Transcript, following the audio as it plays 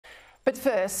But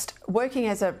first, working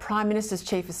as a Prime Minister's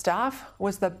Chief of Staff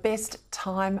was the best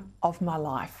time of my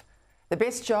life. The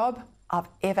best job I've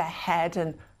ever had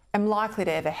and am likely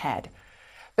to ever had.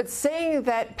 But seeing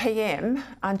that PM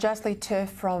unjustly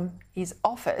turfed from his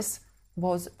office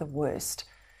was the worst,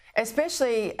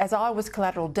 especially as I was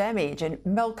collateral damage in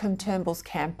Malcolm Turnbull's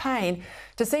campaign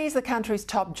to seize the country's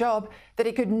top job that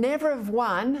he could never have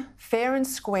won fair and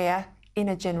square in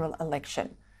a general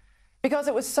election. Because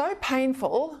it was so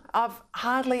painful, I've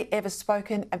hardly ever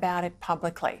spoken about it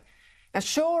publicly. Now,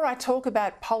 sure, I talk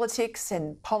about politics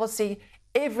and policy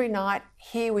every night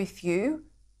here with you,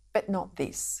 but not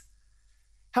this.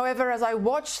 However, as I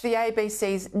watched the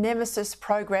ABC's Nemesis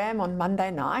program on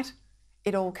Monday night,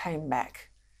 it all came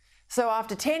back. So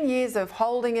after 10 years of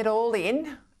holding it all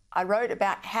in, I wrote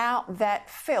about how that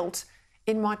felt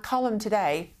in my column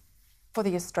today for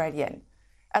The Australian.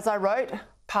 As I wrote,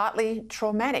 partly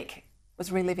traumatic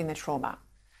was reliving the trauma,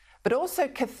 but also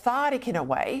cathartic in a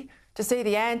way to see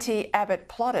the anti-Abbott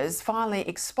plotters finally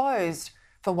exposed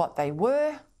for what they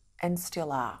were and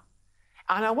still are.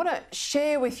 And I want to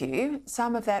share with you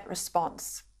some of that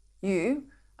response. You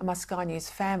and my Sky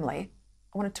News family,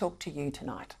 I want to talk to you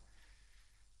tonight.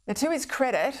 Now, to its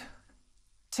credit,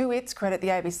 the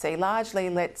ABC largely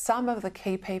let some of the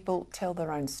key people tell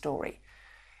their own story.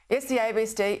 Yes, the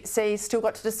ABC still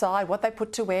got to decide what they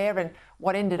put to air and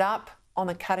what ended up on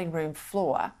the cutting room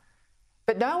floor,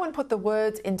 but no one put the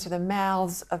words into the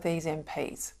mouths of these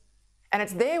MPs. And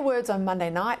it's their words on Monday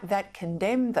night that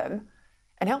condemned them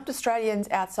and helped Australians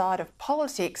outside of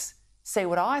politics see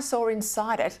what I saw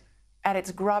inside it at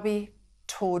its grubby,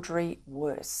 tawdry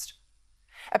worst.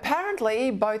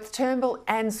 Apparently, both Turnbull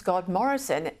and Scott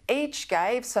Morrison each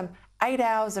gave some 8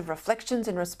 hours of reflections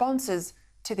and responses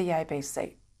to the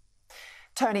ABC.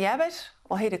 Tony Abbott,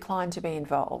 well, he declined to be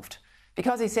involved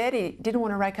because he said he didn't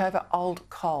want to rake over old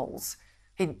coals.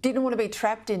 He didn't want to be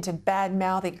trapped into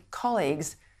bad-mouthing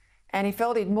colleagues, and he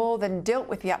felt he'd more than dealt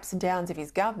with the ups and downs of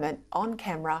his government on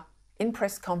camera in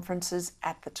press conferences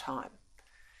at the time.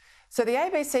 So the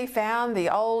ABC found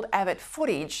the old Abbott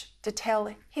footage to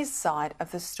tell his side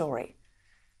of the story.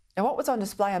 Now, what was on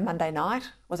display on Monday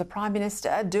night was a Prime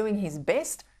Minister doing his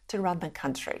best to run the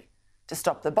country, to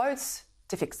stop the boats,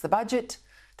 to fix the budget,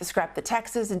 to scrap the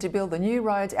taxes and to build the new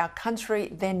roads our country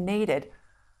then needed,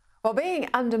 while being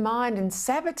undermined and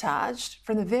sabotaged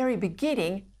from the very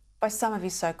beginning by some of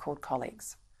his so-called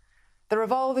colleagues. The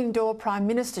revolving door Prime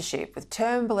Ministership, with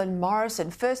Turnbull and Morrison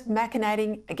first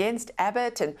machinating against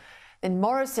Abbott and then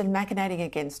Morrison machinating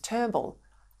against Turnbull,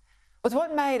 was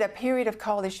what made a period of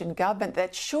coalition government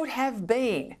that should have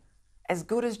been as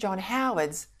good as John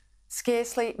Howard's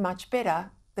scarcely much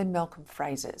better than Malcolm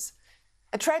Fraser's.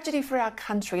 A tragedy for our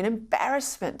country, an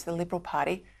embarrassment to the Liberal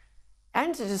Party,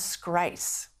 and a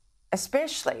disgrace,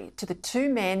 especially to the two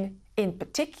men in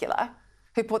particular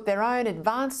who put their own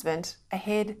advancement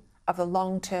ahead of the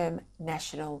long-term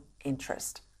national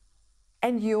interest.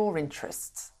 And your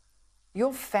interests,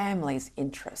 your family's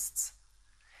interests.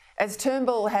 As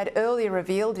Turnbull had earlier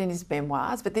revealed in his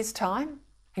memoirs, but this time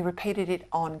he repeated it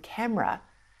on camera,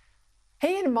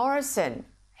 he and Morrison,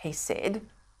 he said,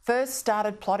 first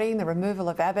started plotting the removal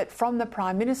of Abbott from the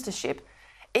Prime Ministership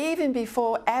even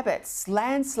before Abbott's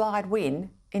landslide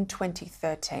win in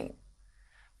 2013.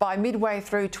 By midway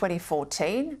through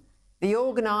 2014, the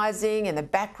organising and the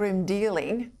backroom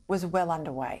dealing was well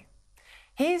underway.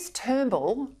 Here's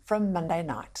Turnbull from Monday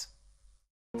night.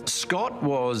 Scott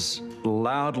was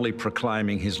loudly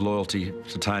proclaiming his loyalty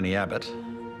to Tony Abbott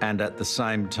and at the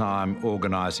same time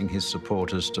organising his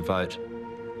supporters to vote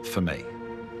for me.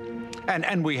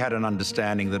 And we had an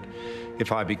understanding that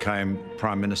if I became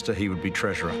Prime Minister, he would be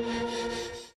Treasurer.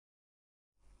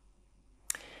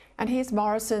 And here's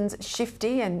Morrison's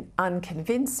shifty and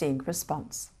unconvincing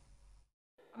response.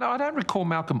 No, I don't recall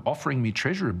Malcolm offering me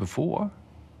Treasurer before.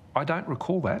 I don't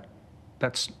recall that. I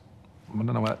don't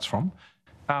know where that's from.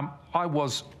 I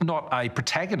was not a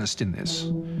protagonist in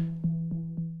this.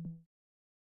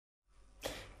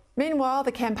 Meanwhile,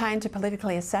 the campaign to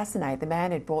politically assassinate the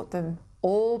man who'd brought them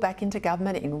all back into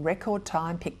government in record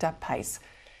time picked up pace.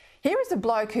 Here is a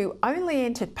bloke who only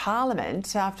entered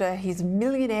Parliament after his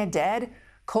millionaire dad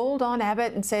called on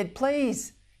Abbott and said,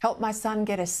 please help my son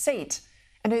get a seat,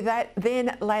 and who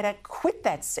then later quit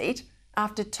that seat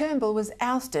after Turnbull was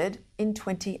ousted in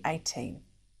 2018.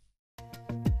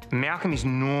 Malcolm is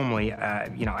normally,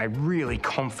 a really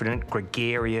confident,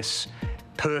 gregarious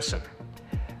person.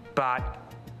 But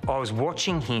I was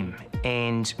watching him,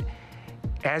 and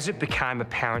as it became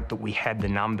apparent that we had the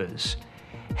numbers,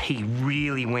 he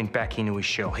really went back into his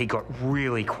shell. He got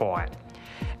really quiet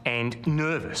and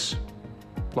nervous.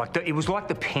 It was like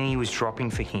the penny was dropping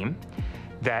for him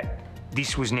that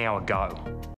this was now a go.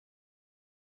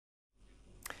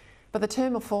 But the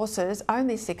thermal forces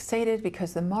only succeeded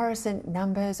because the Morrison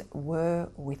numbers were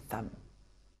with them.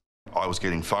 I was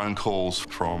getting phone calls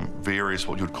from various,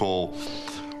 what you'd call,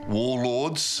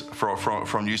 warlords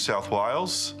from New South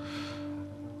Wales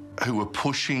who were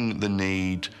pushing the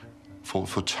need for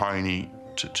Tony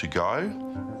to go.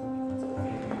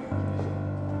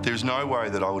 There's no way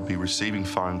that I would be receiving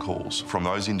phone calls from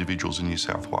those individuals in New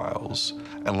South Wales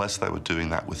unless they were doing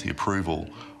that with the approval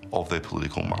of their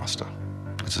political master.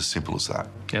 It's as simple as that.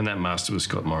 And that master was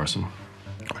Scott Morrison.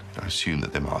 I assume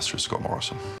that their master is Scott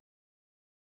Morrison.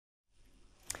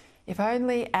 If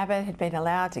only Abbott had been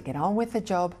allowed to get on with the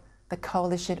job the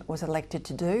coalition was elected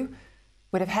to do,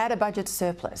 we'd have had a budget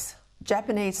surplus,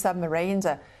 Japanese submarines,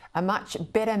 a much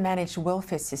better managed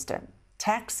welfare system,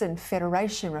 tax and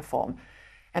federation reform,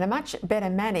 and a much better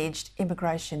managed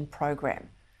immigration program.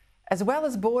 As well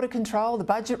as border control, the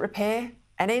budget repair,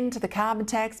 an end to the carbon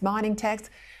tax, mining tax,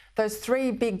 those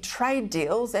 3 big trade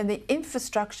deals and the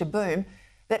infrastructure boom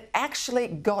that actually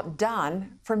got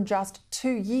done from just 2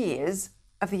 years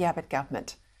of the Abbott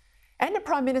government. And a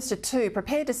Prime Minister too,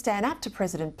 prepared to stand up to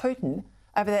President Putin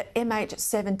over the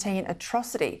MH17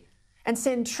 atrocity and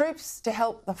send troops to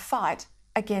help the fight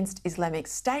against Islamic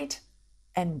State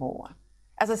and more.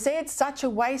 As I said, such a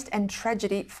waste and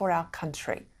tragedy for our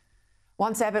country.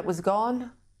 Once Abbott was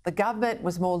gone, the government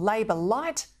was more Labor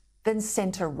light than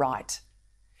centre-right.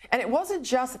 And it wasn't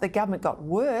just that the government got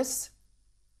worse.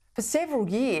 For several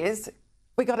years,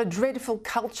 we got a dreadful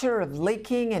culture of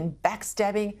leaking and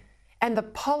backstabbing and the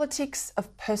politics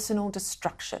of personal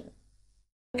destruction.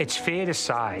 It's fair to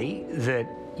say that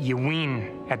you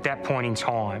win at that point in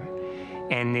time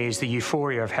and there's the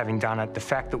euphoria of having done it, the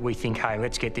fact that we think, hey,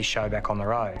 let's get this show back on the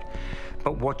road.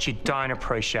 But what you don't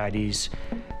appreciate is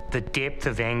the depth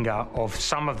of anger of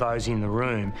some of those in the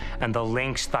room and the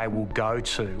lengths they will go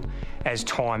to as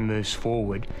time moves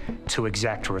forward to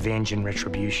exact revenge and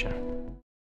retribution.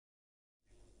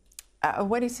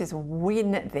 When he says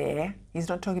win there, he's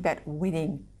not talking about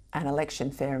winning an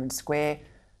election fair and square.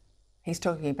 He's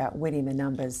talking about winning the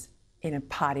numbers in a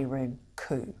party room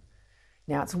coup.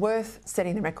 Now, it's worth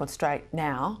setting the record straight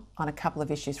now on a couple of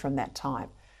issues from that time.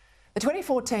 The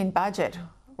 2014 budget,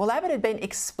 well, Abbott had been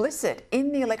explicit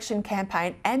in the election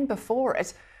campaign and before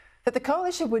it that the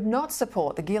coalition would not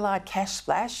support the Gillard cash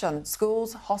splash on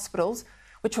schools, hospitals,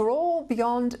 which were all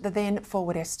beyond the then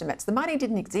forward estimates. The money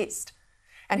didn't exist.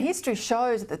 And history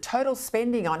shows that the total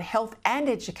spending on health and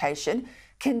education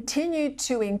continued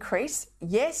to increase,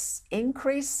 yes,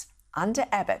 increase under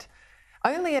Abbott,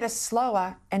 only at a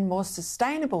slower and more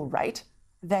sustainable rate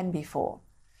than before.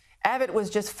 Abbott was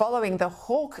just following the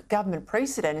Hawke government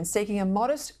precedent in seeking a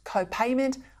modest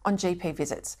co-payment on GP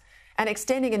visits and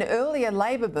extending an earlier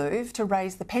Labor move to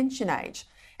raise the pension age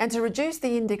and to reduce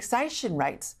the indexation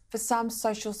rates for some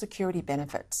social security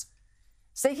benefits.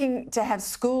 Seeking to have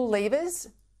school leavers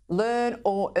learn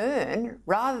or earn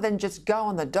rather than just go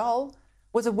on the dole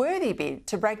was a worthy bid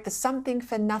to break the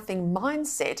something-for-nothing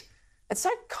mindset that's so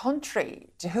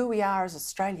contrary to who we are as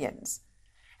Australians.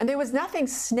 And there was nothing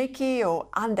sneaky or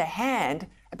underhand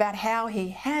about how he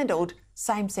handled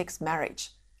same-sex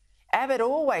marriage. Abbott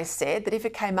always said that if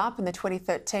it came up in the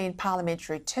 2013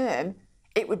 parliamentary term,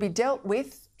 it would be dealt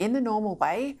with in the normal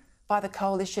way by the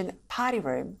coalition party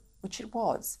room, which it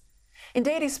was.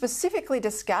 Indeed, he specifically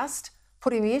discussed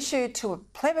putting the issue to a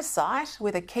plebiscite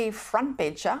with a key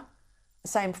frontbencher, the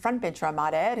same frontbencher, I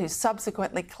might add, who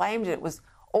subsequently claimed it was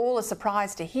all a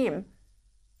surprise to him.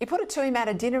 He put it to him at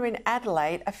a dinner in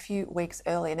Adelaide a few weeks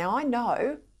earlier. Now, I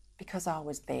know because I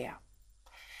was there.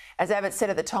 As Abbott said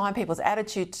at the time, people's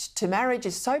attitude to marriage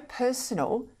is so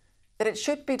personal that it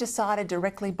should be decided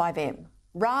directly by them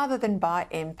rather than by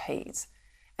MPs.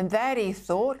 And that, he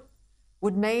thought,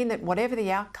 would mean that whatever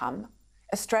the outcome,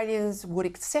 Australians would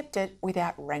accept it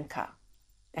without rancour.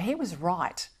 Now, he was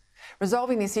right.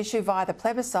 Resolving this issue via the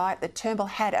plebiscite that Turnbull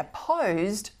had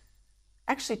opposed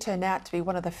actually turned out to be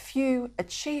one of the few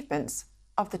achievements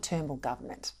of the Turnbull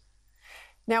government.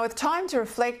 Now, with time to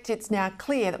reflect, it's now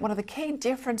clear that one of the key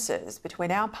differences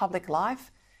between our public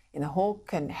life in the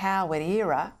Hawke and Howard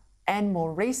era and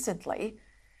more recently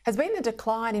has been the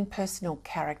decline in personal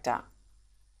character.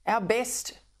 Our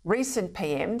best recent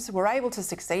PMs were able to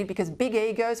succeed because big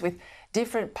egos with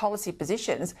different policy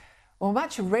positions were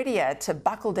much readier to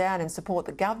buckle down and support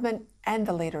the government and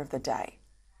the leader of the day.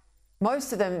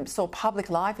 Most of them saw public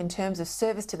life in terms of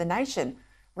service to the nation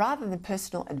rather than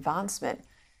personal advancement,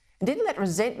 and didn't let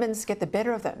resentments get the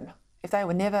better of them if they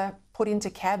were never put into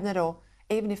cabinet or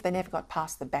even if they never got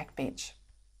past the backbench.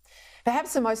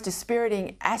 Perhaps the most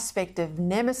dispiriting aspect of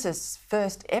Nemesis'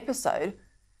 first episode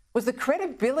was the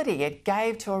credibility it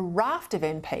gave to a raft of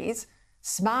MPs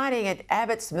smarting at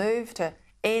Abbott's move to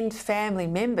end family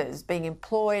members being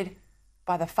employed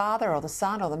by the father or the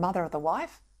son or the mother or the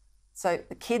wife. So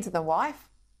the kids and the wife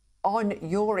on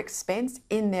your expense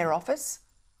in their office,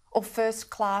 or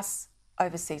first-class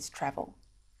overseas travel.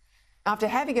 After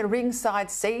having a ringside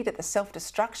seat at the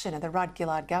self-destruction of the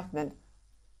Rudd-Gillard government,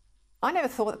 I never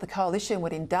thought that the coalition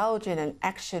would indulge in an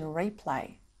action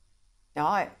replay. Now,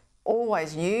 I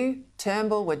always knew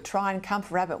Turnbull would try and come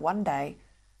for Abbott one day,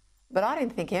 but I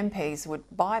didn't think MPs would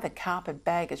buy the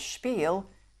carpetbagger spiel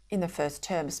in the first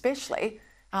term, especially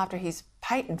after his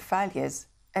patent failures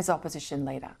as opposition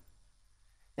leader.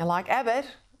 Now, like Abbott,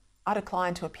 I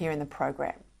declined to appear in the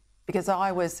program because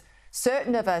I was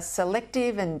certain of a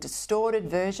selective and distorted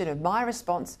version of my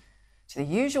response to the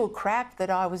usual crap that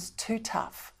I was too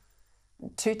tough.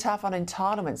 Too tough on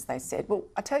entitlements, they said. Well,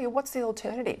 I tell you, what's the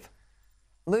alternative?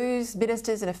 Lose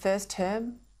ministers in a first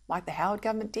term like the Howard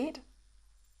government did?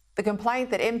 The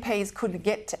complaint that MPs couldn't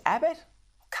get to Abbott?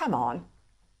 Come on.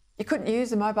 You couldn't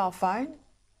use a mobile phone?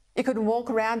 You couldn't walk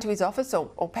around to his office or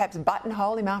perhaps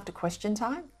buttonhole him after question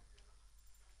time?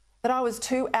 That I was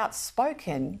too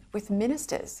outspoken with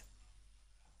ministers?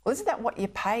 Well, isn't that what you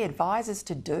pay advisors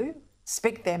to do?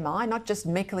 Speak their mind, not just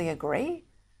meekly agree?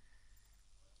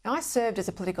 Now, I served as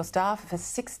a political staffer for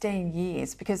 16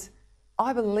 years because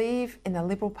I believe in the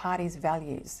Liberal Party's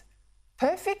values.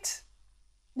 Perfect?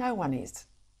 No one is.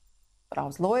 But I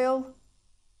was loyal,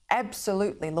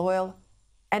 absolutely loyal,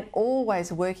 and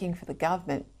always working for the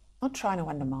government, not trying to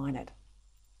undermine it.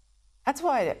 That's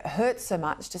why it hurts so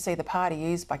much to see the party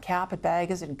used by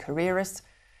carpetbaggers and careerists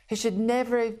who should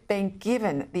never have been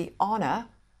given the honour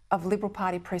of Liberal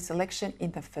Party pre-selection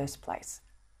in the first place.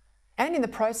 And in the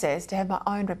process, to have my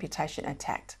own reputation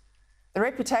attacked. The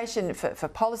reputation for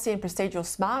policy and procedural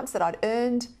smarts that I'd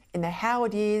earned in the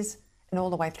Howard years and all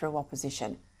the way through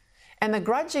opposition. And the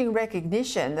grudging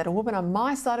recognition that a woman on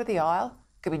my side of the aisle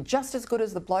could be just as good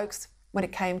as the blokes when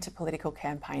it came to political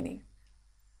campaigning.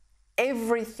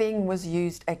 Everything was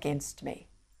used against me.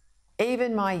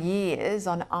 Even my years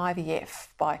on IVF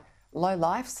by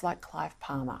lowlifes like Clive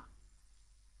Palmer.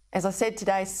 As I said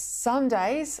today, some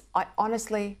days I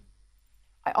honestly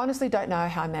don't know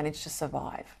how I managed to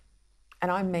survive. And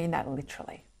I mean that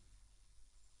literally.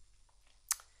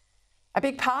 A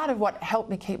big part of what helped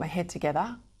me keep my head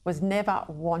together was never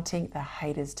wanting the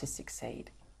haters to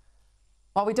succeed.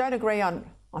 While we don't agree on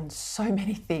so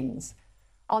many things,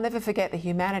 I'll never forget the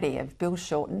humanity of Bill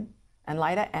Shorten and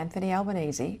later Anthony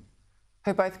Albanese,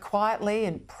 who both quietly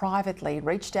and privately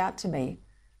reached out to me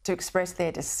to express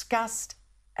their disgust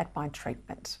at my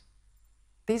treatment.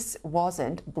 This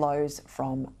wasn't blows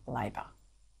from Labor.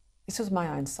 This was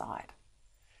my own side.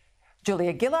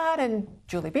 Julia Gillard and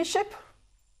Julie Bishop,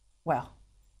 well,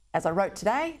 as I wrote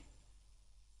today,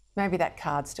 maybe that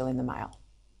card's still in the mail.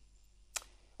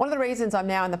 One of the reasons I'm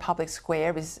now in the public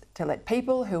square is to let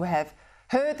people who have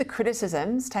heard the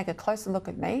criticisms take a closer look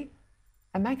at me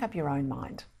and make up your own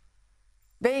mind.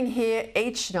 Being here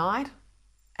each night,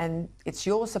 and it's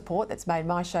your support that's made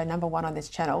my show #1 on this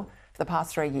channel for the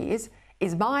past 3 years,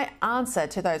 is my answer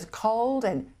to those cold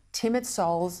and timid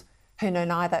souls who know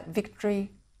neither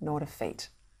victory nor defeat.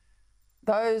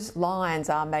 Those lines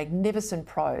are magnificent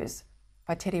prose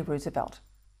by Teddy Roosevelt.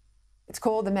 It's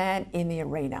called The Man in the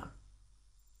Arena,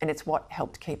 and it's what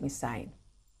helped keep me sane.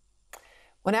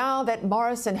 Well, now that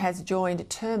Morrison has joined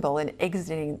Turnbull in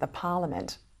exiting the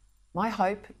Parliament, my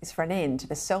hope is for an end to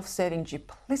the self-serving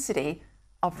duplicity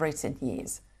of recent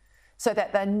years, so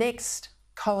that the next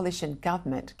coalition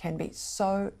government can be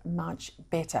so much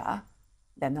better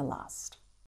than the last.